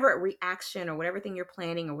 Whatever reaction or whatever thing you're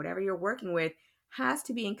planning or whatever you're working with has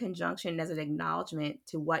to be in conjunction as an acknowledgement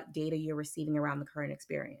to what data you're receiving around the current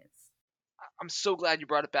experience. I'm so glad you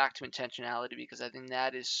brought it back to intentionality because I think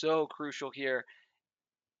that is so crucial here.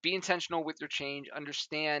 Be intentional with your change,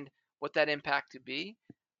 understand what that impact could be.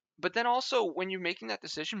 But then also, when you're making that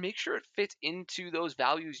decision, make sure it fits into those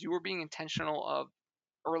values you were being intentional of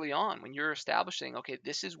early on when you're establishing, okay,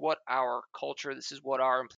 this is what our culture, this is what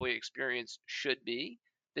our employee experience should be.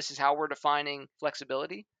 This is how we're defining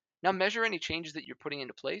flexibility. Now measure any changes that you're putting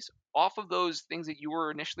into place off of those things that you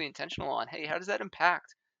were initially intentional on. Hey, how does that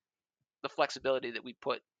impact the flexibility that we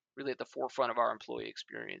put really at the forefront of our employee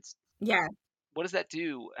experience? Yeah. What does that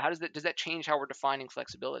do? How does that change how we're defining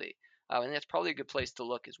flexibility? And that's probably a good place to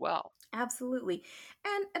look as well. Absolutely.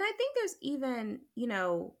 And I think there's even,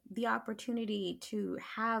 the opportunity to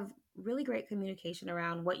have really great communication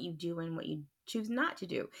around what you do and what you choose not to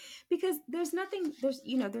do. Because there's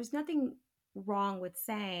nothing wrong with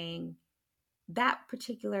saying that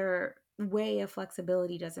particular way of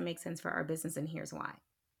flexibility doesn't make sense for our business and here's why.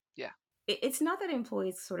 Yeah. It's not that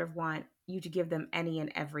employees sort of want you to give them any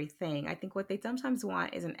and everything. I think what they sometimes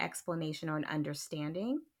want is an explanation or an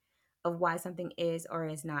understanding of why something is or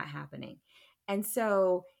is not happening. And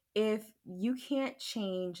so if you can't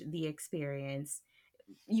change the experience,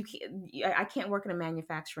 I can't work in a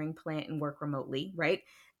manufacturing plant and work remotely, right?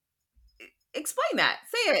 explain that,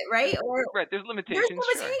 say it, right? Or Right. There's there's limitations.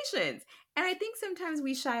 Sure. limitations. And I think sometimes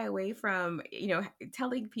we shy away from,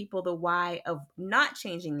 telling people the why of not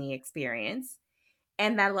changing the experience,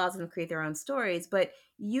 and that allows them to create their own stories. But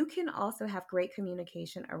you can also have great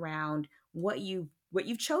communication around what you've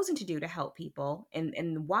chosen to do to help people,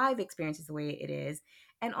 and why the experience is the way it is,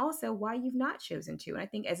 and also why you've not chosen to. And I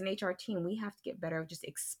think as an HR team, we have to get better at just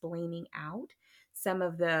explaining out some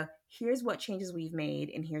of the, here's what changes we've made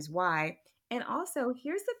and here's why, and also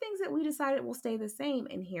here's the things that we decided will stay the same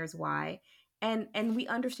and here's why. And we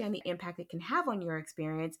understand the impact it can have on your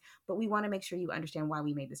experience, but we want to make sure you understand why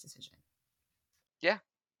we made this decision. Yeah,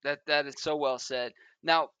 that is so well said.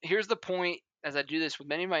 Now, here's the point. As I do this with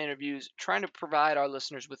many of my interviews, trying to provide our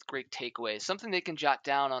listeners with great takeaways, something they can jot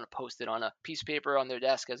down on a post-it on a piece of paper on their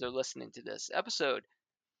desk as they're listening to this episode.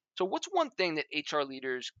 So, what's one thing that HR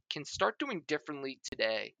leaders can start doing differently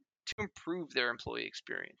today to improve their employee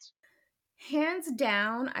experience? Hands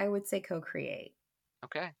down, I would say co-create.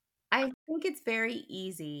 Okay. I think it's very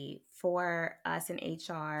easy for us in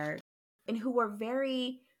HR, and who are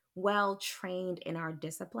very well trained in our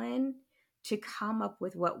discipline, to come up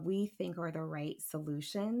with what we think are the right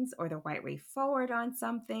solutions or the right way forward on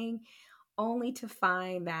something, only to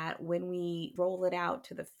find that when we roll it out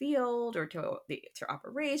to the field or to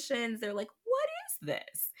operations, they're like, "What is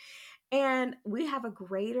this?" And we have a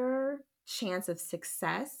greater chance of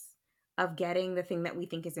success of getting the thing that we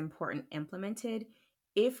think is important implemented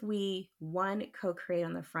if we, one, co-create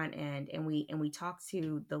on the front end, and we talk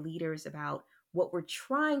to the leaders about what we're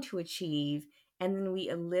trying to achieve, and then we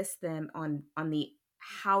enlist them on the,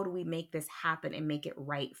 how do we make this happen and make it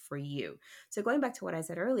right for you. So going back to what I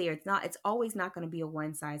said earlier, it's always not going to be a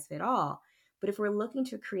one size fit all. But if we're looking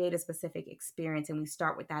to create a specific experience and we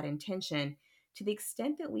start with that intention, to the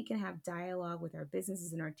extent that we can have dialogue with our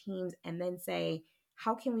businesses and our teams, and then say,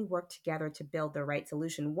 how can we work together to build the right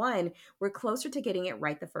solution? One, we're closer to getting it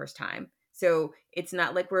right the first time. So it's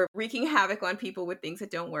not like we're wreaking havoc on people with things that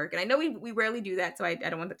don't work. And I know we rarely do that. So I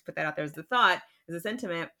don't want to put that out there as a thought, as a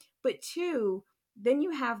sentiment. But two, then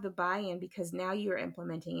you have the buy-in, because now you're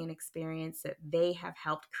implementing an experience that they have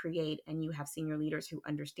helped create, and you have senior leaders who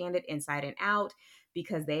understand it inside and out,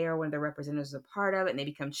 because they are one of the representatives, a part of it, and they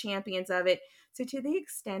become champions of it. So to the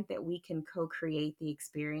extent that we can co-create the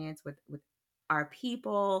experience with our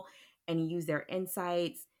people and use their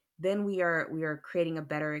insights, then we are creating a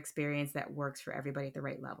better experience that works for everybody at the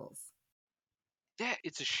right levels. Yeah,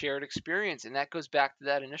 it's a shared experience. And that goes back to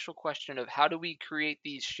that initial question of how do we create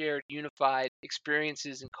these shared, unified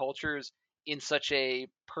experiences and cultures in such a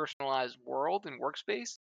personalized world and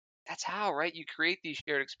workspace? That's how, right? You create these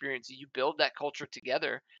shared experiences, you build that culture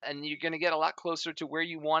together, and you're going to get a lot closer to where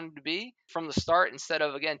you wanted to be from the start instead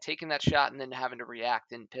of, again, taking that shot and then having to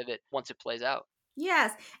react and pivot once it plays out.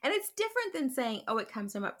 Yes, and it's different than saying, "Oh, it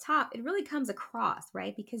comes from up top." It really comes across,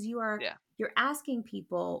 right? Because Yeah. you're asking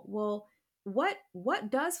people, "Well, what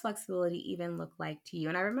does flexibility even look like to you?"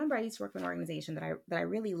 And I remember I used to work for an organization that I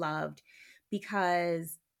really loved,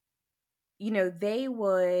 because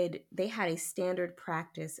they had a standard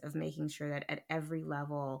practice of making sure that at every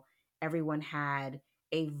level everyone had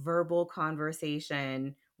a verbal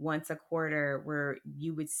conversation once a quarter, where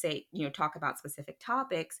you would say, talk about specific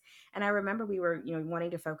topics. And I remember we were, wanting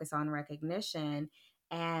to focus on recognition,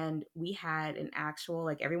 and we had an actual,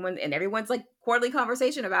 like, everyone's like quarterly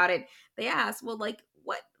conversation about it. They asked, "Well, like, how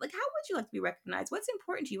would you like to be recognized? What's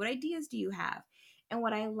important to you? What ideas do you have?" And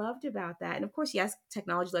what I loved about that, and of course, yes,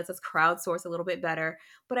 technology lets us crowdsource a little bit better,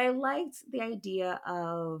 but I liked the idea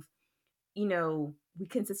of, we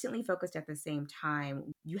consistently focused at the same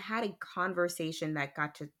time. You had a conversation that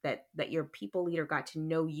got to that your people leader got to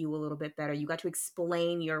know you a little bit better. You got to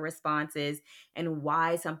explain your responses and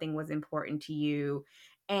why something was important to you.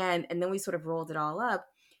 And then we sort of rolled it all up.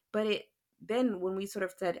 But it then when we sort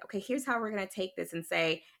of said, okay, here's how we're going to take this and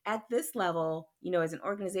say, at this level, as an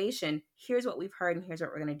organization, here's what we've heard and here's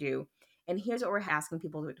what we're going to do. And here's what we're asking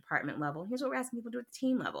people to do at department level. Here's what we're asking people to do at the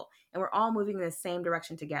team level. And we're all moving in the same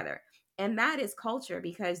direction together. And that is culture,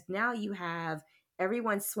 because now you have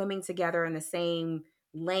everyone swimming together in the same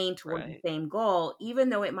lane towards the Right. same goal, even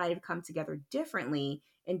though it might have come together differently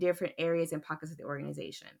in different areas and pockets of the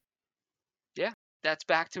organization. Yeah, that's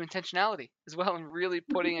back to intentionality as well, and really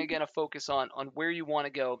putting again a focus on where you want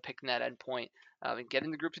to go, picking that endpoint, and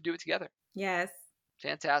getting the group to do it together. Yes.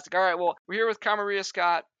 Fantastic. All right, well, we're here with Kamaria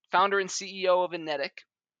Scott, founder and CEO of Enetic.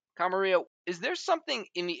 Kamaria, is there something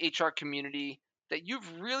in the HR community that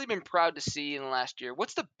you've really been proud to see in the last year?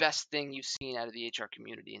 What's the best thing you've seen out of the HR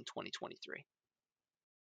community in 2023?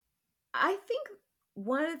 I think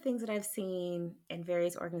One of the things that I've seen in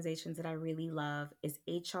various organizations that I really love is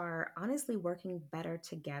HR honestly working better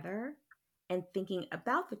together and thinking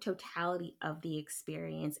about the totality of the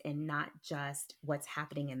experience and not just what's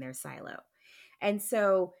happening in their silo. And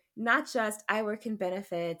so, not just I work in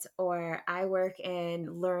benefits or I work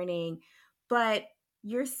in learning, but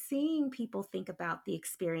you're seeing people think about the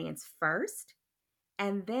experience first.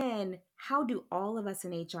 And then, how do all of us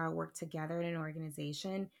in HR work together in an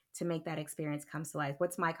organization to make that experience come to life?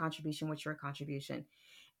 What's my contribution? What's your contribution?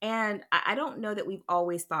 And I don't know that we've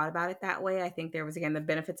always thought about it that way. I think there was, again, the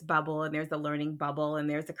benefits bubble, and there's the learning bubble, and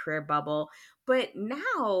there's the career bubble. But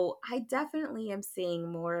now I definitely am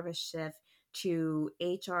seeing more of a shift to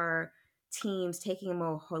HR teams taking a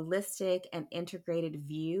more holistic and integrated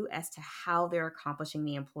view as to how they're accomplishing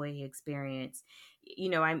the employee experience.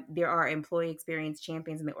 There are employee experience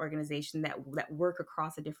champions in the organization that work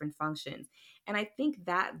across the different functions. And I think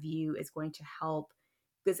that view is going to help,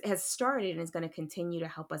 because it has started and is going to continue to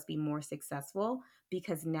help us be more successful,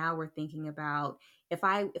 because now we're thinking about, if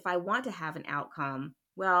I want to have an outcome,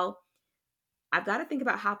 well, I've got to think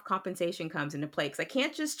about how compensation comes into play, because I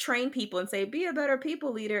can't just train people and say be a better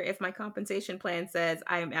people leader if my compensation plan says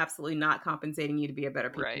I am absolutely not compensating you to be a better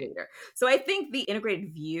people Right. leader. So I think the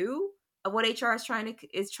integrated view of what HR is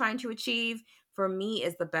trying to achieve, for me,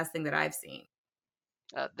 is the best thing that I've seen.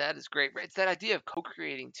 That is great. Right. It's that idea of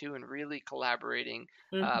co-creating too and really collaborating.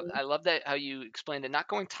 Mhm. I love that how you explained it, not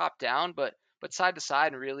going top down, but side to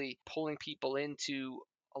side and really pulling people into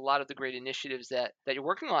a lot of the great initiatives that you're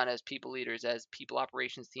working on as people leaders, as people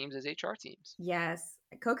operations teams, as HR teams. Yes.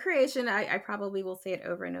 Co-creation, I probably will say it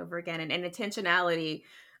over and over again. And intentionality,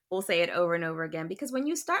 will say it over and over again. Because when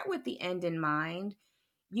you start with the end in mind,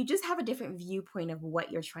 you just have a different viewpoint of what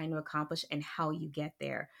you're trying to accomplish and how you get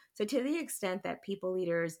there. So, to the extent that people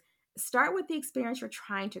leaders start with the experience you're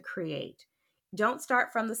trying to create, don't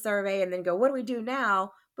start from the survey and then go, what do we do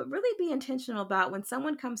now? But really be intentional about, when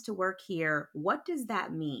someone comes to work here, what does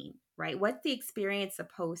that mean, right? What's the experience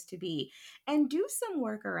supposed to be? And do some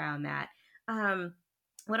work around that. Um,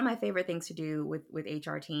 One of my favorite things to do with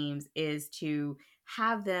HR teams is to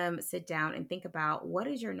have them sit down and think about, what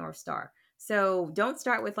is your North Star? So don't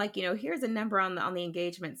start with, like, here's a number on the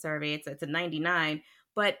engagement survey. It's a 99,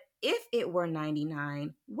 but if it were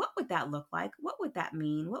 99, what would that look like? What would that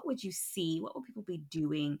mean? What would you see? What would people be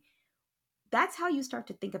doing? That's how you start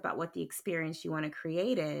to think about what the experience you want to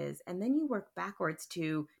create is. And then you work backwards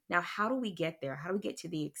to, now, how do we get there? How do we get to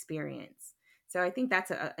the experience? So I think that's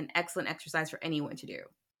an excellent exercise for anyone to do.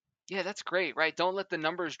 Yeah, that's great, right? Don't let the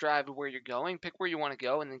numbers drive where you're going. Pick where you want to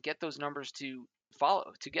go and then get those numbers to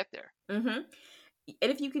follow to get there. Hmm.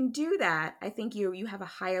 And if you can do that, I think you have a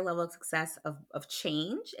higher level of success of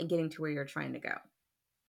change and getting to where you're trying to go.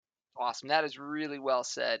 Awesome. That is really well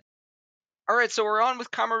said. All right, so we're on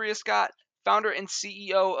with Kamaria Scott, founder and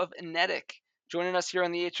CEO of Enetic, joining us here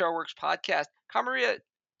on the HR Works podcast. Kamaria,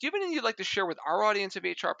 do you have anything you'd like to share with our audience of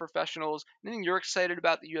HR professionals? Anything you're excited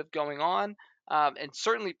about that you have going on? And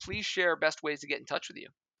certainly, please share best ways to get in touch with you.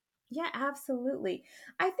 Yeah, absolutely.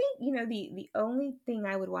 I think, the only thing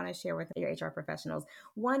I would want to share with your HR professionals,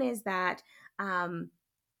 one is that,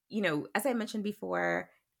 as I mentioned before,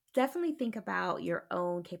 definitely think about your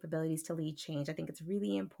own capabilities to lead change. I think it's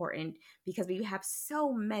really important, because we have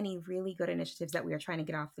so many really good initiatives that we are trying to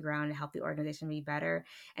get off the ground to help the organization be better.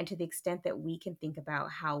 And to the extent that we can think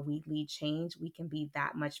about how we lead change, we can be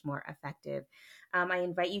that much more effective. I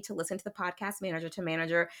invite you to listen to the podcast, Manager to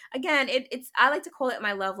Manager. Again, I like to call it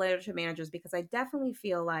my love letter to managers, because I definitely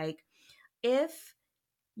feel like, if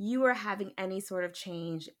you are having any sort of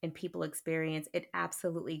change in people experience, it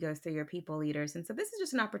absolutely goes through your people leaders. And so this is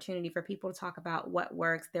just an opportunity for people to talk about what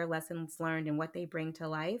works, their lessons learned, and what they bring to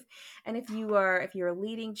life. And if you're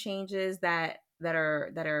leading changes that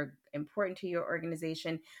are important to your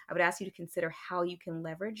organization, I would ask you to consider how you can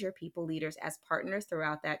leverage your people leaders as partners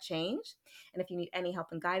throughout that change. And if you need any help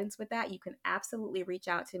and guidance with that, you can absolutely reach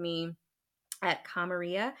out to me at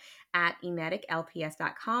Kamaria at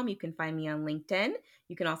eneticlps.com. You can find me on LinkedIn.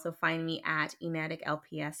 You can also find me at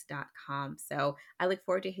eneticlps.com. So I look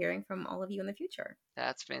forward to hearing from all of you in the future.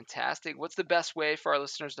 That's fantastic. What's the best way for our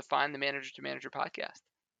listeners to find the Manager to Manager podcast?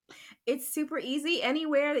 It's super easy.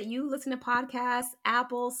 Anywhere that you listen to podcasts,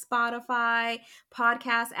 Apple, Spotify,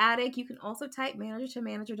 Podcast Addict, you can also type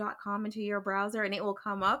manager2manager.com into your browser and it will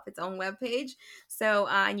come up, its own webpage. So,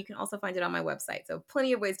 and you can also find it on my website. So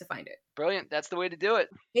plenty of ways to find it. Brilliant. That's the way to do it.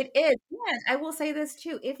 It is. Yes, I will say this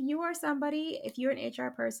too. If you're an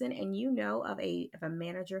HR person and you know of a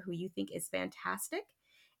manager who you think is fantastic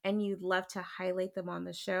and you'd love to highlight them on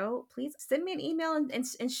the show, please send me an email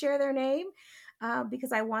and share their name.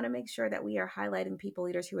 because I want to make sure that we are highlighting people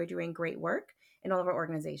leaders who are doing great work in all of our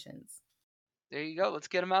organizations. There you go. Let's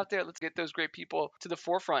get them out there. Let's get those great people to the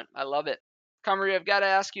forefront. I love it. Kamaria, I've got to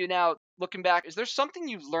ask you now, looking back, is there something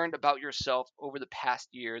you've learned about yourself over the past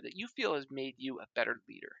year that you feel has made you a better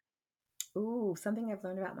leader? Ooh, something I've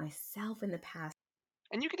learned about myself in the past.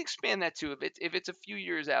 And you can expand that too. If it's a few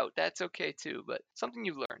years out, that's okay too. But something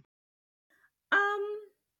you've learned. Um,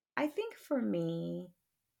 I think for me,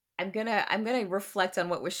 I'm gonna reflect on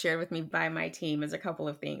what was shared with me by my team as a couple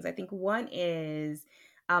of things. I think one is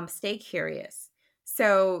stay curious.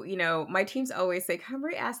 So, my teams always say,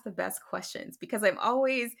 Camry, ask the best questions because I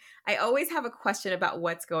always have a question about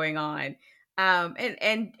what's going on.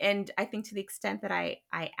 And I think to the extent that I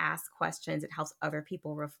ask questions, it helps other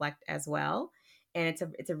people reflect as well. And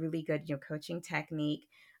it's a really good, coaching technique.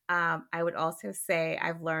 I would also say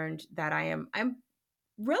I've learned that I'm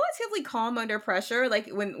relatively calm under pressure. Like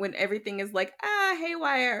when everything is like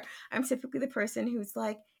haywire, I'm typically the person who's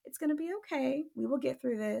like, it's going to be okay, we will get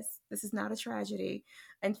through this is not a tragedy.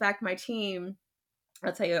 In fact, my team,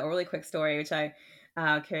 I'll tell you a really quick story which I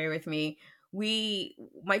carry with me.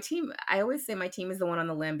 My team, I always say my team is the one on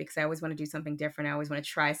the limb because I always want to do something different. I always want to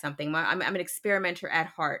try something. I'm an experimenter at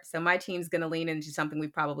heart, so my team's going to lean into something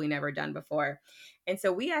we've probably never done before. And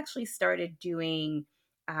so we actually started doing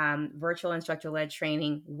virtual instructor-led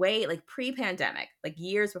training way like pre-pandemic, like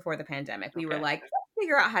years before the pandemic. We were Okay. like, let's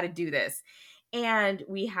figure out how to do this. And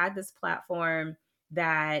we had this platform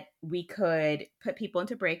that we could put people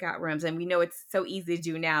into breakout rooms. And we know it's so easy to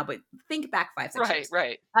do now, but think back 5, 6 Right, years.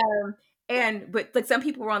 right. But like some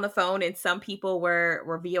people were on the phone and some people were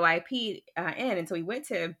VoIP in. And so we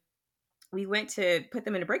went to put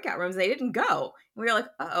them into breakout rooms. They didn't go. We were like,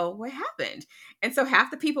 uh-oh, what happened? And so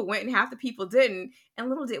half the people went and half the people didn't. And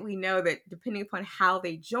little did we know that depending upon how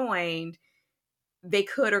they joined, they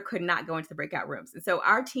could or could not go into the breakout rooms. And so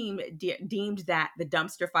our team deemed that the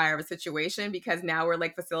dumpster fire of a situation because now we're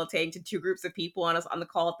like facilitating to two groups of people on us on the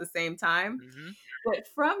call at the same time. Mm-hmm. But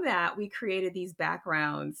from that, we created these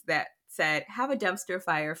backgrounds that said, have a dumpster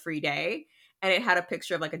fire free day. And it had a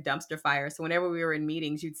picture of like a dumpster fire. So whenever we were in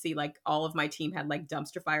meetings, you'd see like all of my team had like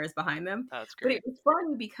dumpster fires behind them. That's But great. it was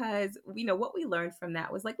funny because, what we learned from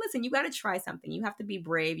that was like, listen, you got to try something. You have to be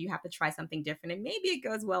brave. You have to try something different. And maybe it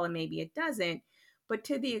goes well and maybe it doesn't. But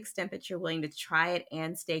to the extent that you're willing to try it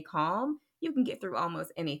and stay calm, you can get through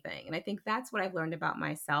almost anything. And I think that's what I've learned about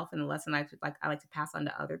myself, and the lesson I like to pass on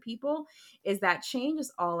to other people is that change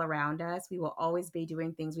is all around us. We will always be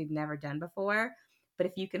doing things we've never done before. But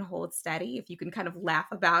if you can hold steady, if you can kind of laugh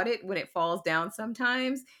about it when it falls down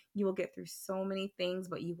sometimes, you will get through so many things,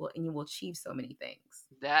 but you will achieve so many things.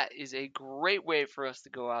 That is a great way for us to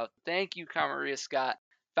go out. Thank you, Kamaria Scott,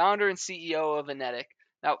 founder and CEO of Enetic.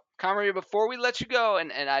 Now, Kamaria, before we let you go,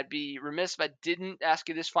 and I'd be remiss if I didn't ask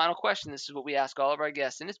you this final question. This is what we ask all of our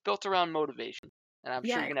guests, and it's built around motivation. And I'm sure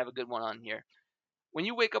Yeah. you're going to have a good one on here. When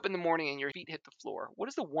you wake up in the morning and your feet hit the floor, what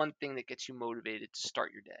is the one thing that gets you motivated to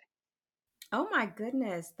start your day? Oh my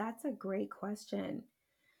goodness, that's a great question.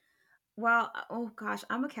 Well, oh gosh,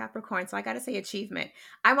 I'm a Capricorn, so I got to say achievement.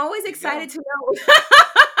 I'm always There you go. excited to know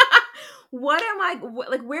what am I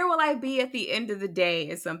like, where will I be at the end of the day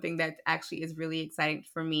is something that actually is really exciting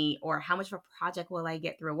for me, or how much of a project will I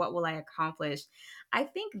get through? What will I accomplish? I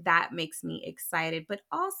think that makes me excited, but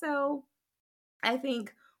also I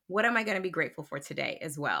think, what am I going to be grateful for today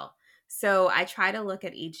as well? So I try to look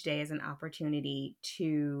at each day as an opportunity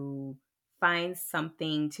to find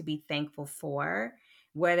something to be thankful for.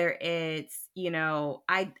 Whether it's,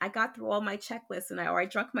 I got through all my checklists or I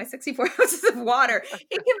drank my 64 ounces of water. It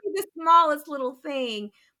can be the smallest little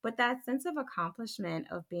thing, but that sense of accomplishment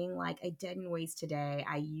of being like, I didn't waste today.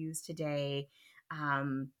 I used today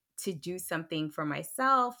to do something for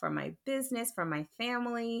myself, for my business, for my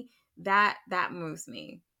family, that moves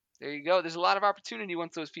me. There you go. There's a lot of opportunity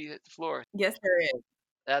once those feet hit the floor. Yes, there is.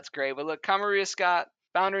 That's great. Well, look, Kamaria Scott,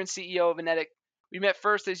 founder and CEO of Enetic. We met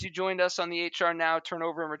first as you joined us on the HR Now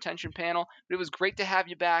Turnover and Retention panel. But it was great to have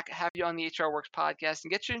you back, have you on the HR Works podcast,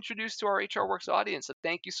 and get you introduced to our HR Works audience. So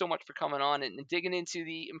thank you so much for coming on and digging into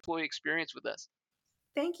the employee experience with us.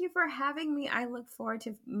 Thank you for having me. I look forward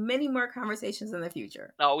to many more conversations in the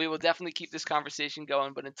future. Oh, we will definitely keep this conversation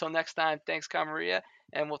going. But until next time, thanks, Kamaria,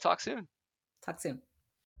 and we'll talk soon. Talk soon.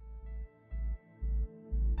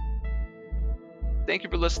 Thank you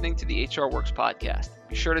for listening to the HR Works podcast.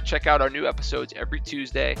 Be sure to check out our new episodes every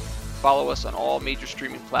Tuesday. Follow us on all major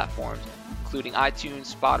streaming platforms, including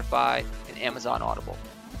iTunes, Spotify, and Amazon Audible.